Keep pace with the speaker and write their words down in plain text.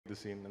the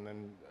scene, and then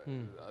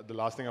the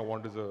last thing I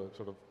want is a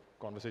sort of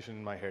conversation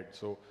in my head.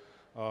 So,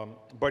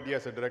 but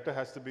yes, a director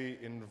has to be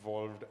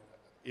involved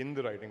in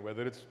the writing,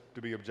 whether it's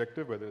to be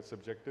objective, whether it's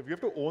subjective. You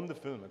have to own the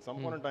film. At some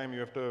point in time,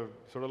 you have to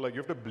sort of like, you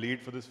have to bleed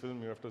for this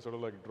film. You have to sort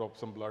of like drop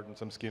some blood and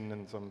some skin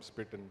and some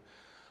spit.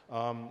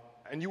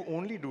 And you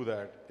only do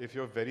that if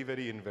you're very,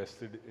 very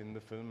invested in the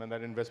film. And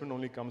that investment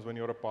only comes when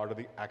you're a part of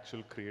the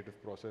actual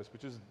creative process,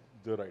 which is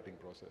the writing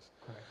process.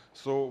 Correct.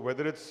 So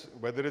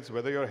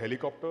whether you're a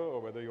helicopter or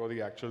whether you're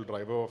the actual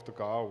driver of the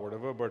car or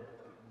whatever, but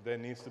there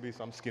needs to be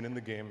some skin in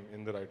the game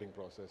in the writing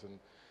process. And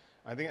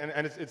I think,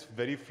 and it's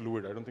very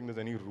fluid. I don't think there's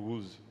any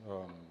rules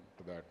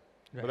to that.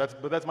 Right.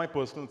 But that's my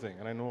personal thing.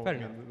 And I know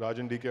Raj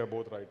and DK are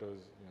both writers.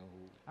 You know,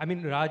 I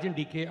mean, Raj and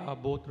DK are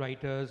both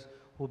writers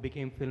who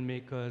became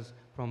filmmakers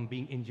from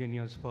being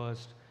engineers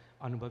first.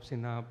 Anubhav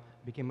Sinha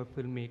became a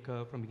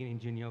filmmaker from being an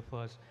engineer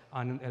first.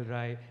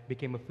 Anand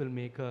became a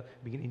filmmaker,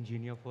 being an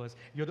engineer first.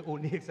 You're the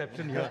only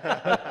exception here.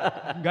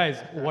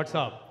 Guys, what's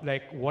up?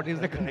 Like, what is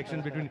the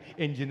connection between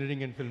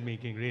engineering and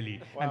filmmaking,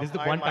 really? Well, and this is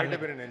the I one might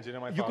have been an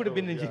engineer. You could have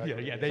been an engineer.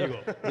 Yeah, there you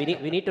go.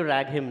 We need to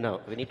rag him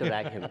now. We need to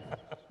rag him.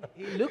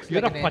 He looks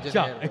You're like a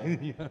an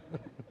engineer.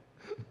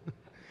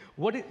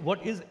 facha.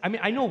 What is, I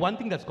mean, I know one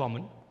thing that's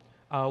common.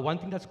 One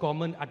thing that's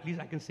common, at least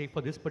I can say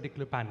for this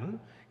particular panel,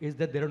 is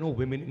that there are no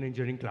women in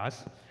engineering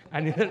class.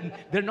 And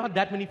there are not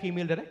that many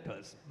female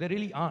directors. There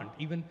really aren't.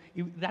 Even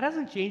that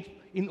hasn't changed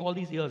in all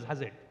these years, has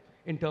it?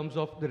 In terms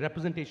of the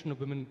representation of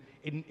women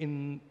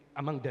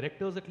among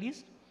directors at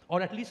least,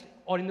 or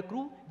in the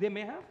crew, they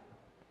may have?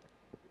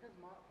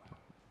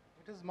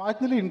 It has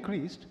marginally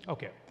increased.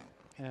 Okay.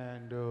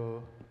 And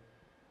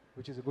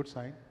which is a good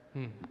sign.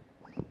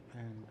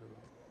 And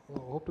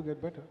hope to get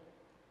better.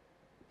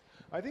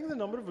 I think the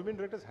number of women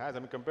directors has. I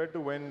mean, compared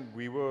to when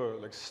we were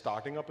like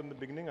starting up in the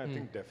beginning, I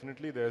think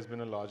definitely there's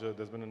been an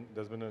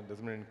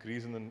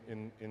increase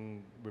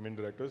in women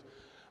directors.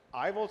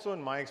 I've also,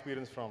 in my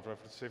experience, from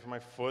my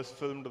first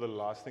film to the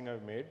last thing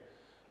I've made,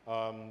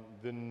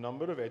 the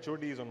number of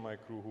HODs on my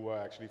crew who are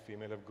actually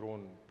female have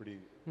grown pretty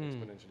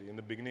exponentially. In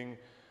the beginning,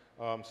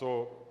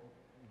 so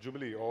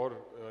Jubilee or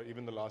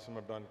even the last film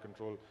I've done,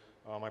 Control.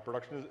 My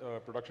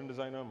production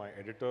designer, my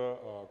editor,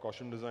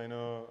 costume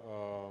designer,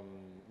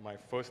 my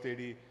first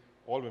AD,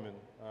 all women,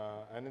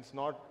 and it's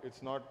not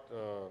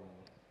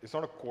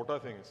a quota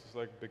thing. It's just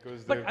like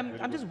because. But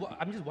I'm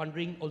just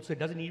wondering. Also, it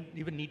doesn't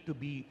even need to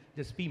be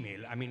just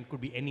female. I mean, it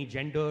could be any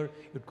gender.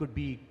 It could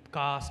be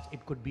caste.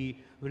 It could be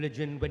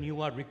religion. When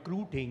you are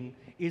recruiting,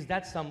 is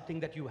that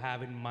something that you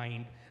have in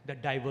mind?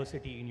 That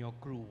diversity in your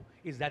crew,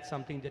 is that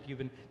something that you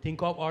even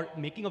think of? Or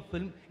making a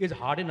film is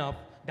hard enough.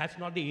 That's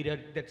not the area.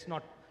 That's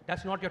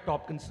not your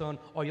top concern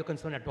or your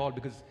concern at all,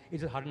 because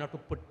it's hard enough to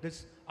put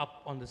this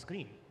up on the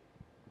screen.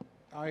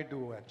 I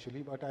do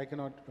actually, but I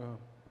cannot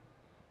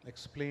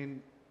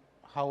explain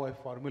how I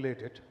formulate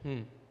it.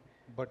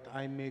 But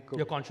I make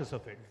You're conscious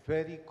of it.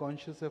 Very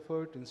conscious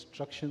effort,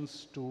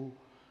 instructions to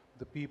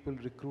the people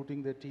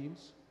recruiting their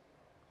teams.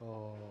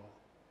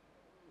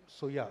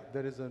 So yeah,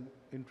 there is an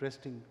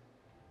interesting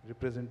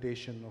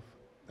representation of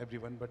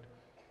everyone, but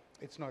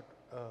it's not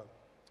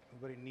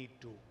very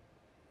neat to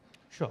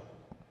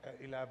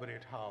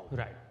elaborate how.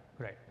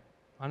 Right.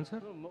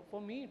 Answer? No,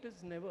 for me, it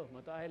is never.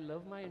 I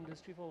love my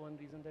industry for one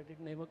reason, that it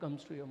never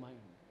comes to your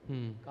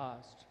mind.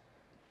 Caste,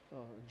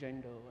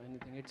 gender,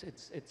 anything.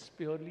 It's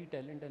purely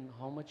talent and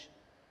how much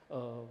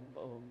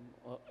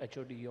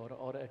HOD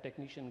or a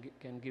technician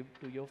can give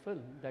to your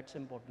film. That's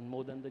important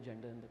more than the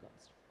gender and the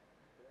caste.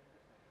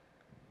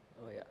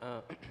 Oh, yeah.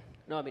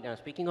 No, I mean,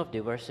 speaking of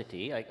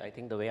diversity, I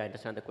think the way I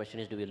understand the question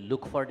is, do we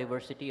look for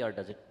diversity or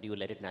do you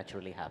let it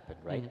naturally happen,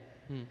 right?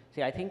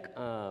 See, I think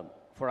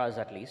for us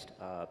at least,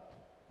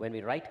 when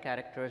we write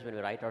characters, when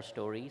we write our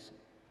stories,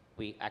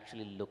 we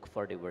actually look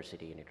for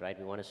diversity in it, right?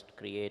 We want to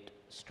create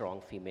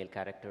strong female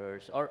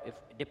characters, or if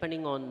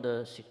depending on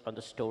the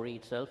story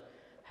itself,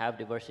 have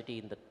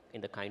diversity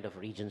in the kind of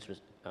regions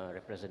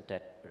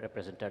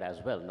represented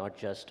as well, not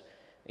just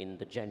in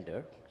the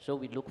gender. So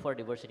we look for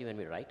diversity when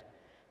we write.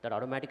 That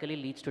automatically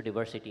leads to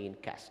diversity in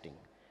casting.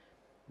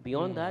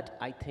 Beyond that,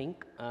 I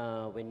think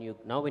when you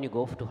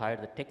go to hire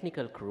the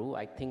technical crew,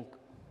 I think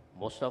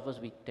most of us,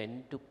 we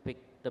tend to pick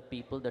the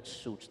people that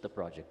suits the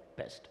project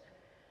best.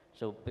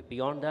 So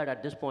beyond that,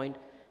 at this point,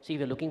 see, if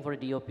you're looking for a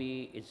DOP,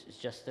 it's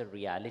just the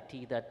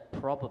reality that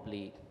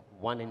probably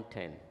 1 in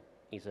 10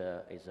 is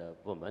a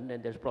woman,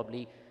 and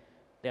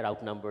they're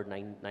outnumbered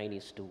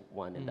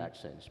 9:1 in that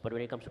sense. But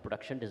when it comes to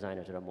production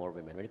designers, there are more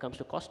women. When it comes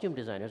to costume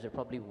designers, there are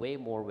probably way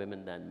more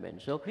women than men.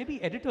 So maybe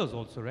editors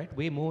also, right?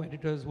 Way more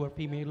editors who are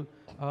female.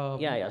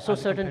 Yeah. So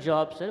certain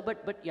jobs,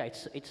 but yeah,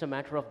 it's a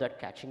matter of that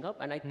catching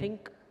up. And I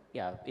think,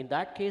 yeah, in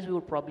that case, we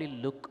would probably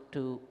look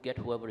to get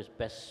whoever is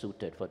best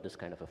suited for this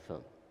kind of a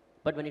film.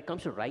 But when it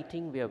comes to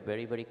writing, we are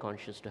very, very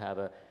conscious to have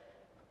a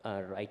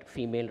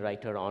female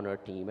writer on our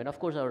team. And of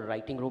course, our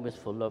writing room is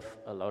full of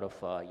a lot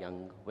of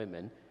young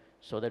women,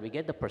 so that we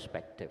get the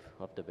perspective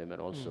of the women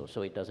also.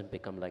 So it doesn't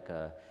become like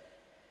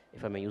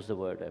if I may use the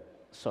word, a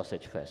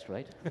sausage fest,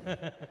 right?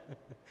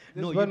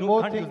 No, you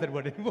can't use that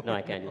word anymore. No,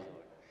 I can't use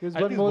There's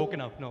At one least more.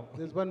 woken up. No.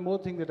 There's one more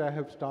thing that I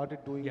have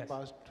started doing Yes.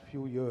 past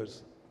few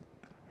years.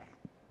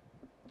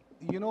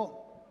 You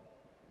know,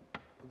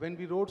 when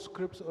we wrote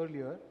scripts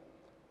earlier,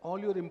 all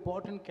your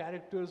important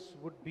characters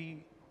would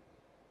be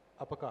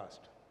upper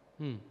caste.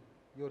 Hmm.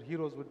 Your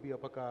heroes would be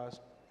upper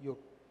caste. Your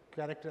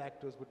character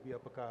actors would be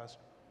upper caste.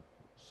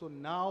 So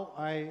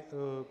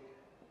now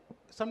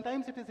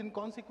sometimes it is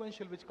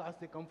inconsequential which caste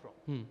they come from.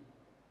 Hmm.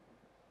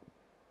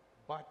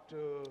 But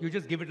You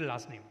just give it a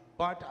last name.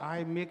 but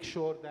I make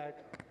sure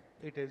that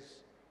it is,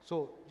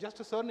 so just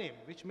a surname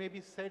which may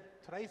be said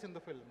thrice in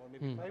the film or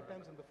maybe 5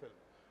 times in the film.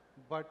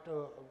 But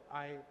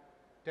I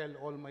tell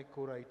all my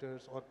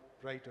co-writers or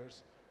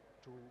writers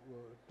to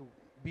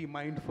be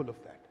mindful of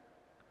that.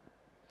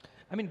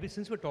 I mean,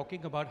 since we're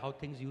talking about how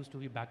things used to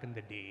be back in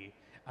the day,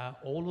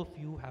 all of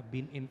you have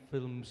been in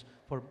films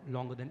for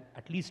longer than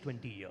at least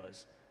 20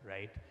 years,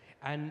 right?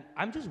 And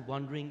I'm just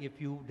wondering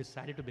if you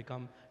decided to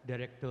become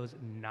directors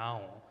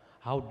now,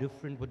 how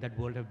different would that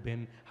world have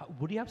been?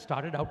 Would you have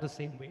started out the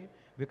same way?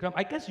 Vikram,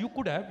 I guess you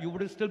could have. You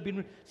would have still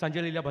been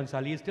Sanjay Leela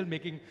Bhansali, still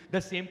making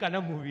the same kind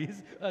of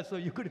movies, so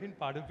you could have been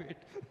part of it.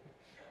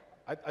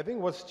 I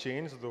think what's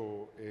changed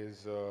though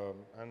is,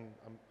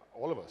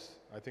 all of us,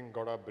 I think,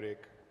 got our break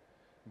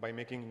by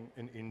making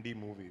an indie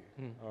movie.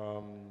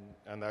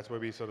 And that's where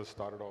we sort of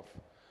started off.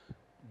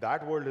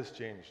 That world has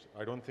changed.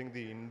 I don't think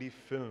the indie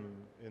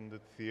film in the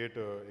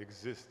theater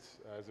exists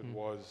as it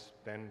was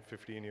 10,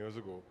 15 years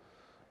ago.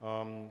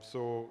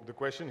 So the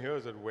question here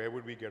is that where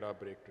would we get our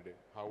break today?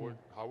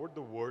 How would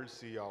the world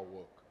see our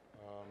work?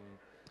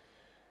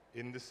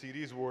 In the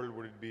series world,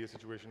 would it be a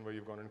situation where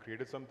you've gone and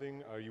created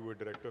something? Are you a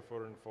director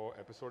for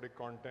episodic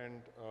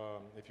content?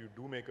 If you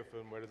do make a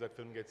film, where does that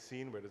film get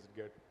seen? Where does it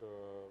get,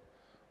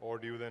 or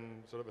do you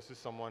then sort of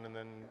assist someone and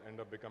then end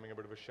up becoming a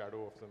bit of a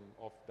shadow of them,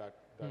 of that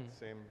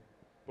same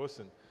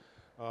person?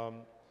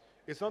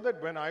 It's not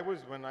that when I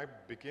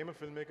became a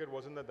filmmaker, it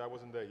wasn't that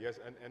wasn't there. Yes,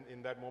 and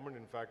in that moment,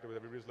 in fact,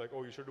 everybody's like,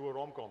 oh, you should do a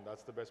rom-com.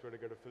 That's the best way to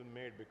get a film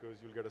made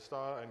because you'll get a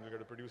star and you'll get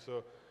a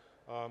producer.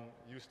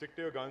 You stick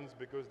to your guns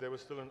because there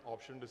was still an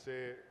option to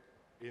say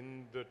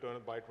in the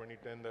turn by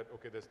 2010 that,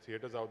 okay, there's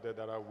theaters out there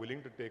that are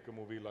willing to take a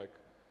movie like,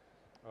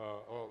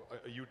 or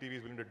a UTV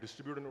is willing to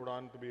distribute an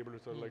Udaan to be able to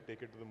sort of like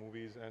take it to the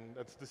movies. And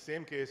that's the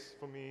same case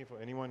for me, for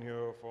anyone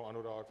here, for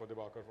Anurag, for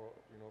Dibakar, for,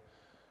 you know.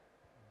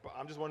 But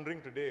I'm just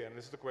wondering today, and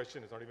this is the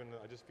question, it's not even,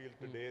 I just feel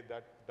today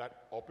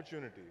that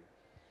opportunity,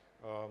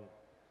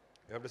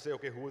 you have to say,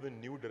 okay, who are the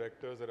new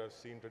directors that I've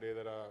seen today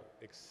that are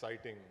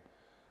exciting?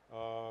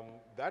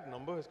 That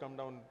number has come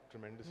down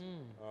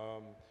tremendously.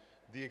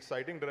 The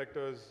exciting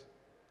directors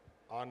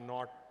are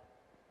not,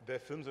 their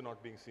films are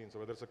not being seen. So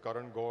whether it's a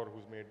Karan Gaur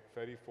who's made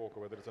Fairy Folk,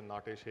 or whether it's a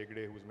Natesh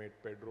Hegde who's made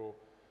Pedro,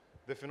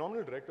 they're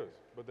phenomenal directors,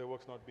 but their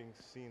work's not being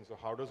seen. So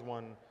how does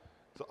one,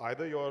 so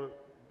either you're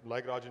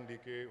like Raj and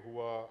DK who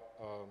are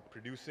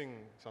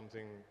producing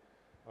something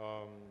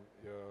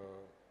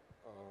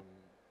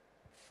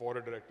for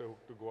a director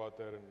to go out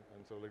there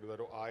and sort of like do that,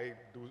 or I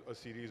do a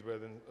series where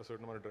then a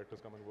certain amount of directors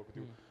come and work with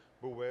you.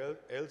 But where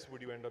else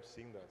would you end up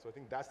seeing that? So I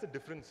think that's the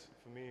difference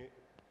for me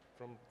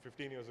from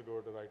 15 years ago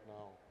to right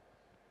now,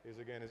 is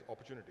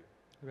opportunity.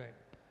 Right.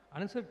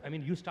 Anand sir, I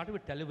mean, you started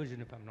with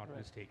television, if I'm not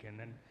mistaken,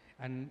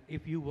 and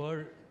if you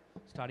were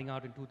starting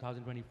out in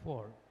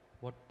 2024,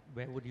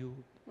 where would you?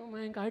 No,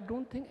 Mayank, I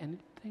don't think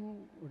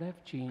anything would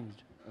have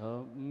changed.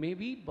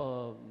 Maybe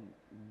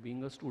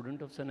being a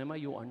student of cinema,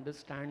 you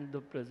understand the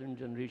present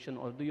generation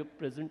or the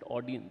present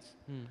audience.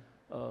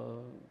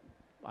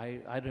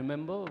 I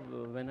remember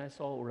when I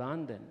saw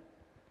Udaan then,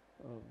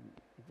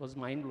 it was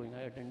mind-blowing.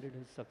 I attended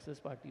his success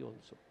party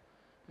also.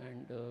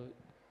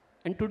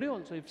 And today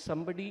also, if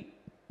somebody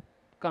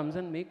comes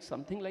and makes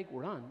something like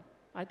Udaan,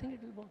 I think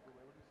it will work.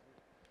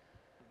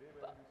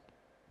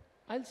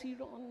 I'll see it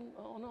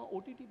on a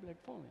OTT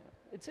platform. Yeah.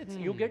 It's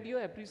you get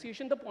your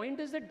appreciation. The point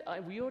is that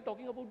we were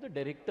talking about the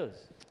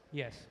directors.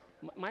 Yes.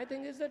 My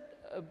thing is that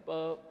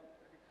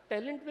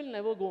talent will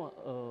never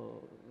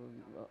go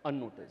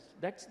unnoticed.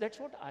 That's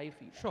what I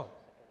feel. Sure.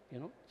 You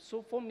know.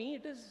 So for me,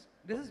 it is.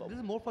 This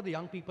is more for the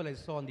young people I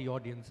saw in the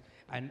audience,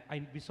 and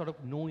we sort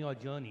of know your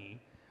journey.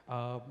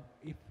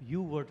 If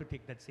you were to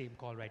take that same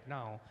call right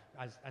now,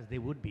 as they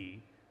would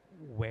be,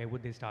 where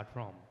would they start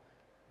from?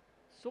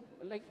 So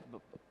like.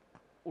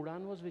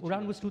 Udaan was which?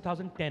 Udaan was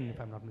 2010, if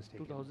I'm not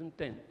mistaken.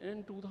 2010.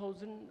 And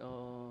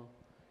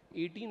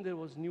 2018 there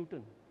was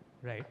Newton.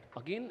 Right.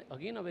 Again a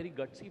very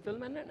gutsy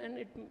film, and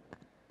it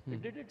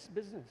did its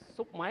business.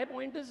 So my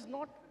point is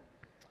not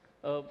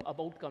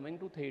about coming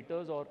to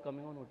theaters or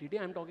coming on OTT.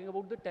 I'm talking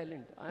about the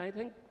talent. I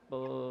think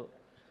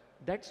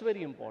that's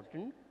very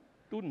important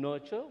to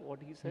nurture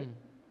what he said,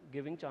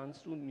 giving chance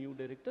to new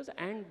directors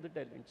and the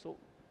talent. So,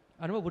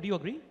 Anubhav, would you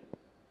agree?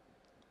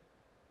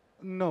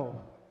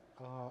 No.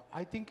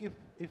 I think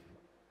if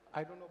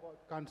I don't know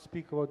can't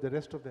speak about the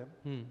rest of them,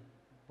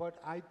 but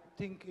I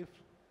think if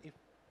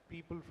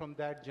people from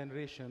that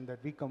generation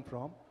that we come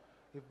from,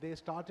 if they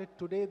started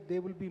today, they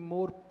will be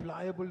more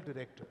pliable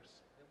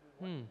directors.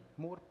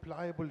 More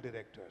pliable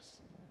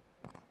directors.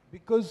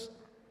 Because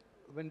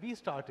when we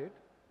started,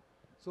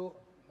 So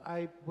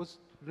I was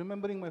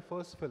remembering my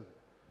first film,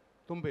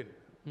 Tumbin.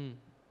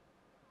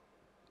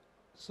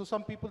 So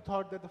some people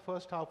thought that the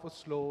first half was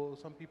slow,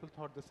 some people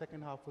thought the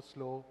second half was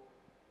slow.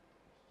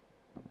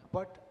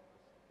 But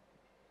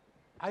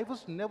I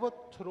was never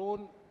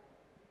thrown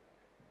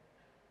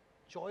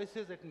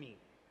choices at me.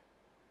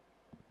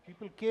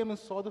 People came and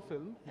saw the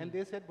film and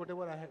they said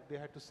whatever they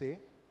had to say.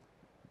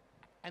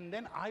 And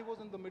then I was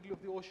in the middle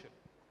of the ocean,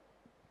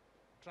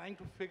 trying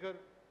to figure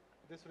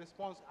this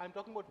response. I'm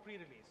talking about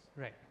pre-release.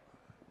 Right.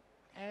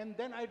 And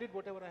then I did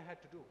whatever I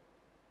had to do.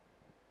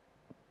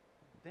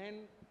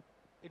 Then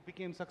it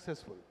became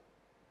successful.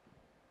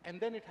 And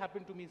then it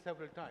happened to me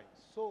several times.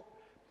 So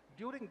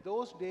during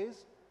those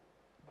days,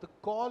 the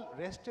call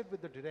rested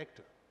with the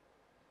director.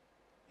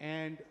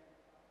 And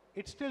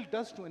it still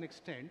does to an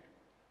extent.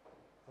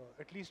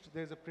 At least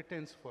there's a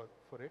pretense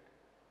for it.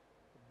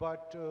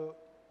 But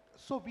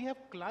so we have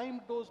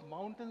climbed those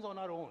mountains on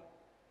our own.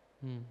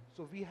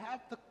 So we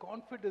have the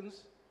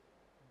confidence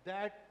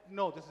that,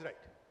 no, this is right.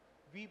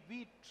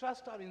 We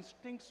trust our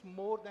instincts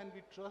more than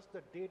we trust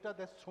the data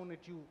that's thrown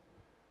at you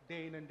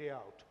day in and day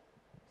out.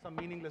 Some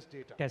meaningless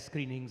data. Test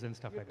screenings and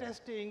stuff Your like that.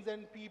 testings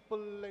and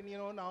people, and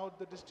now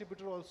the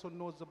distributor also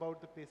knows about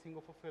the pacing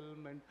of a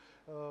film, and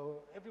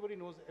everybody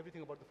knows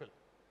everything about the film.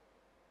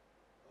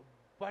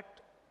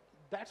 But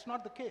that's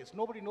not the case.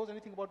 Nobody knows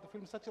anything about the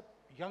film. It's such a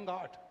young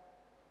art.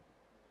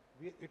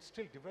 It's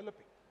still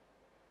developing.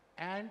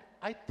 And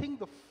I think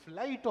the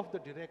flight of the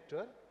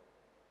director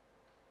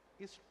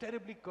is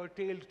terribly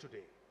curtailed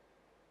today.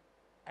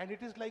 And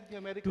it is like the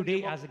American...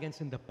 Today as against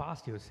in the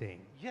past, you're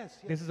saying? Yes,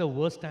 yes. This is the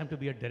worst time to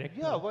be a director.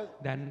 Yeah, well,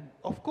 than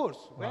of course.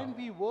 When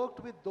we worked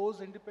with those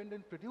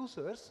independent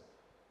producers,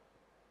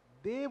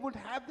 they would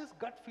have this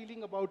gut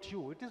feeling about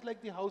you. It is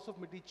like the House of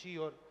Medici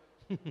or...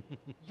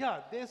 yeah,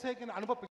 they say, Anubhav,